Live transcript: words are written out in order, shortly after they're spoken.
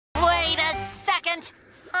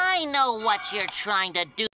I know what you're trying to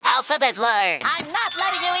do. Alphabet learn. I'm not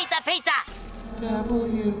letting you eat the pizza.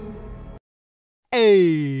 W.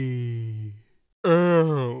 A.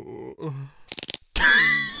 O.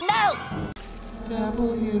 No.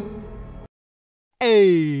 W. A.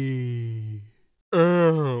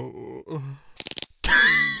 O.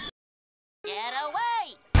 Get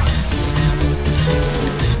away.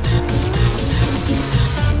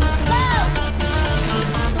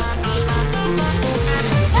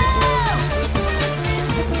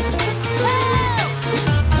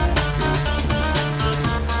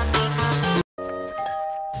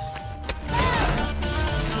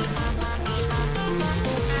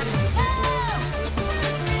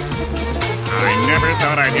 I never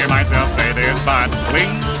thought I'd hear myself say this, but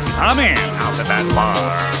please come in out of that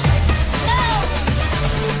bar.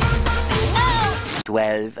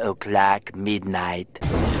 12 o'clock midnight.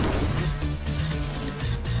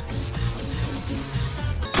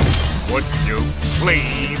 Would you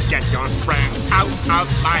please get your friend out of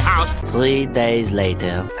my house? 3 days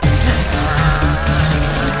later.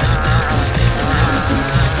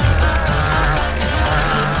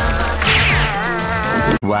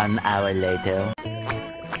 One hour later.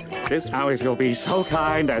 This now if you'll be so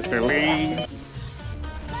kind as to leave. Get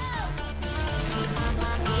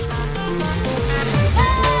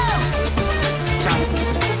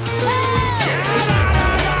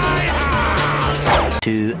out of my house!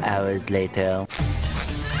 2 hours later.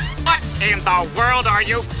 What in the world are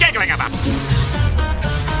you giggling about?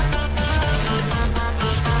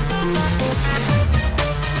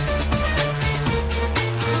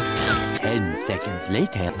 Seconds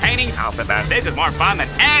later. Painting alphabet. This is more fun than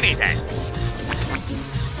anything.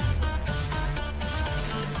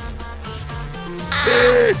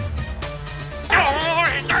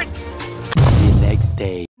 The next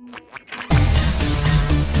day.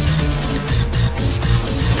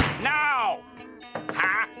 No!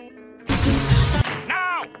 Huh?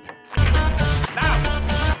 No! No!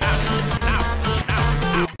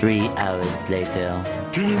 No! 3 hours later.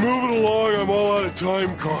 Can you move it along? I'm all out of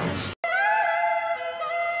time cards.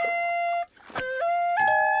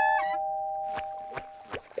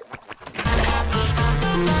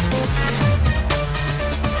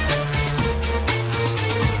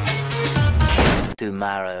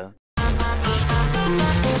 Tomorrow.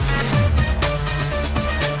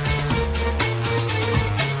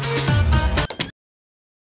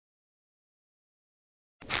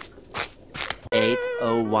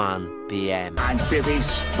 (8:01 p.m.) I'm busy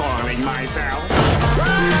spoiling myself.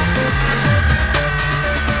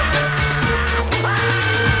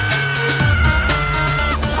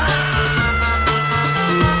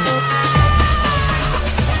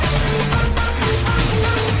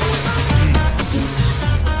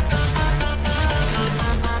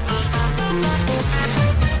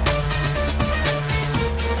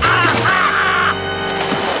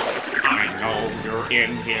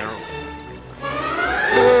 In here.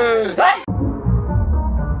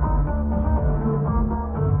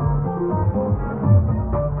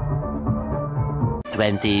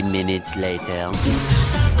 20 minutes later.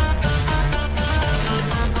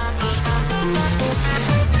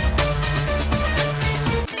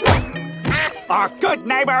 A good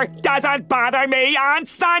neighbor doesn't bother me on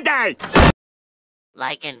Sunday!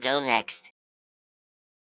 Like and go next.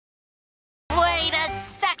 Wait a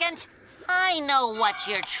second. I know what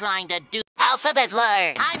you're trying to do. Alphabet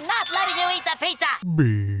learn. I'm not letting you eat the pizza. B.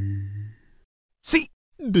 C.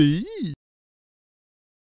 D.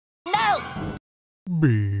 No. B.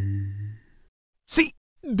 C.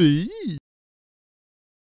 D.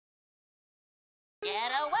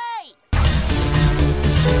 Get away.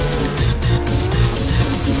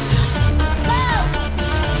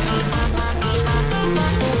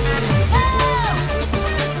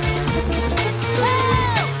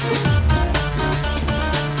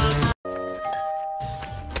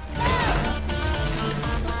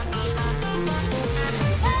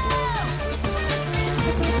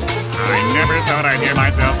 I never thought I'd hear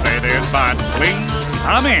myself say this, but please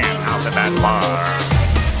come in out of that bar.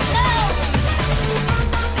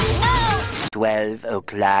 12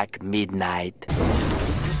 o'clock midnight.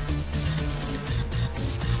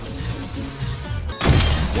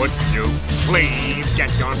 Would you please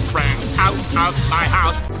get your friend out of my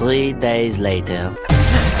house? 3 days later.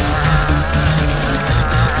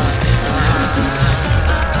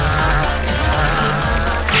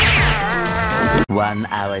 One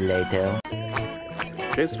hour later.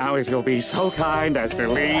 This now if you'll be so kind as to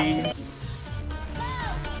leave.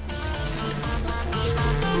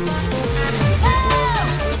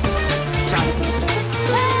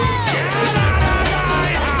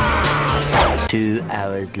 2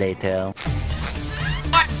 hours later.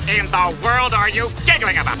 What in the world are you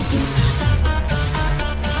giggling about?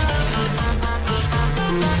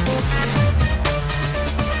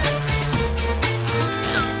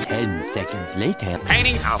 Seconds later.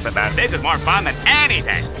 Painting alphabet. This is more fun than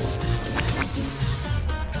anything.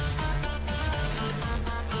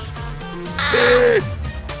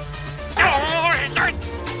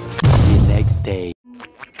 The next day.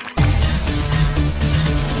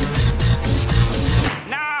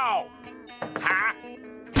 No! Huh?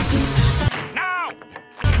 No!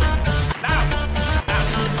 No!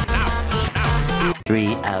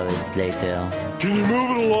 3 hours later. Can you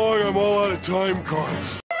move it along? I'm all out of time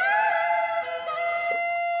cards.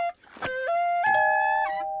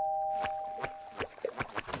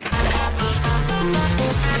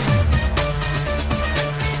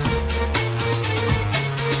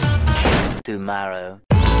 Tomorrow.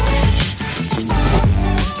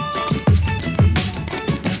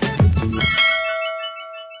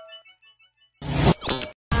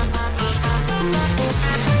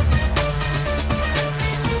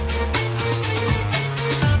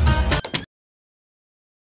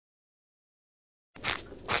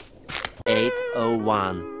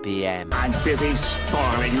 (8:01 p.m.) I'm busy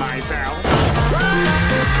spoiling myself.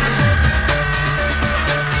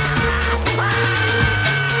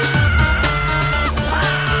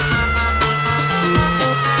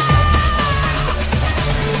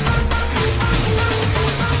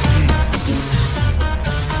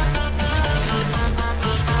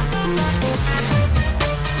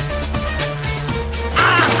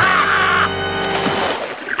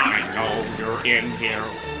 In here.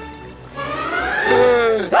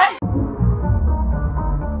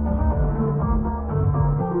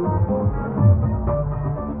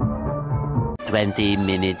 20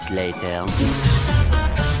 minutes later.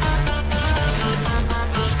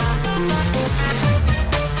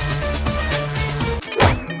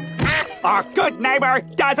 A good neighbor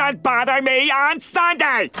doesn't bother me on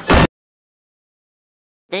Sunday!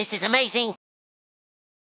 This is amazing.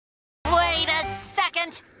 Wait a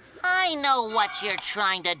second. I know what you're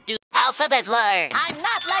trying to do. Alphabet learn. I'm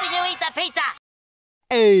not letting you eat the pizza.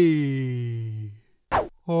 A.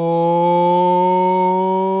 O.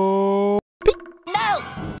 No.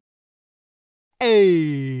 A.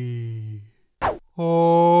 O.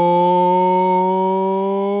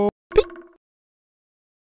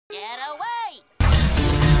 Get away.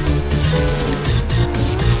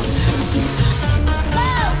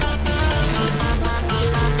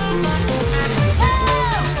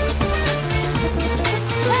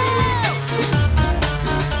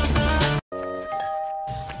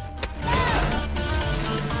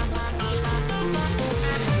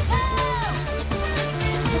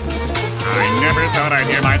 I never thought I'd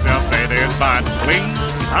hear myself say this, but please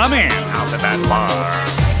come in, Alphabet Bar.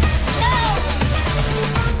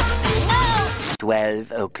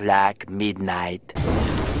 12 o'clock midnight.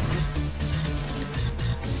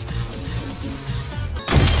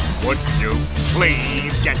 Would you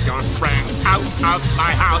please get your friend out of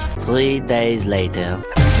my house? 3 days later.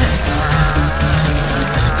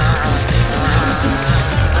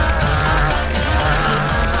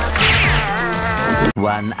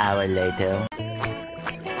 One hour later.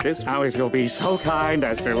 This now, if you'll be so kind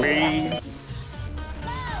as to leave. Get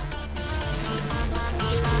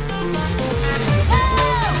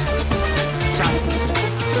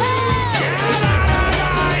out of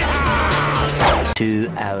my house! 2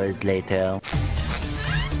 hours later.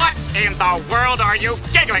 What in the world are you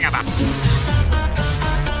giggling about?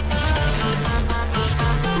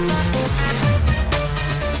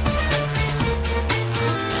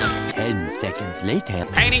 Seconds later.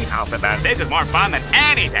 Painting alphabet. This is more fun than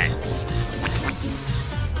anything.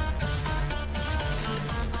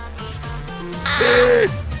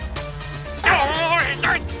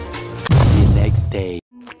 The next day.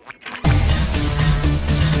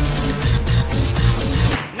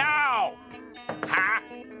 No! Huh?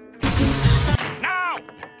 No!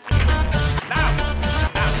 No!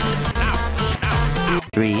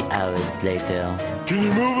 3 hours later. Can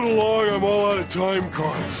you move it along? I'm all out of time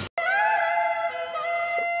cards.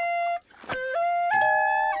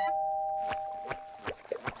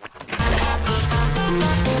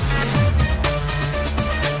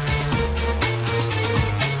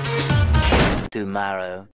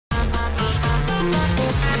 Tomorrow.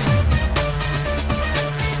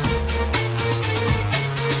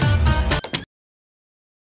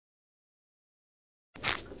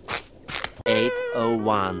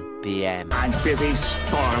 (8:01 p.m.) I'm busy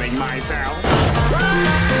spoiling myself.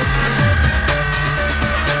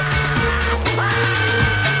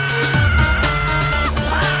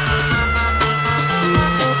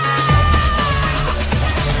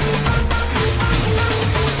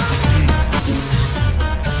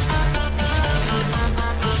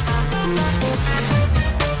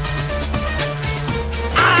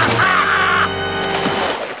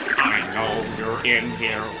 in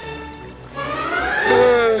here.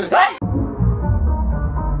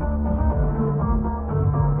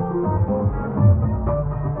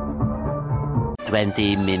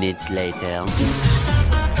 20 minutes later.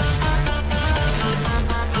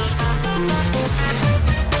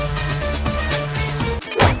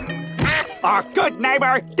 A good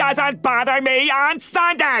neighbor doesn't bother me on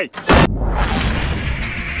Sunday!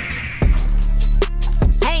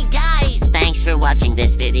 Hey guys, thanks for watching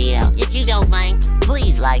this video. If you don't mind,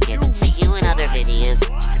 please like it. See you in other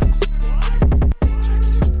videos.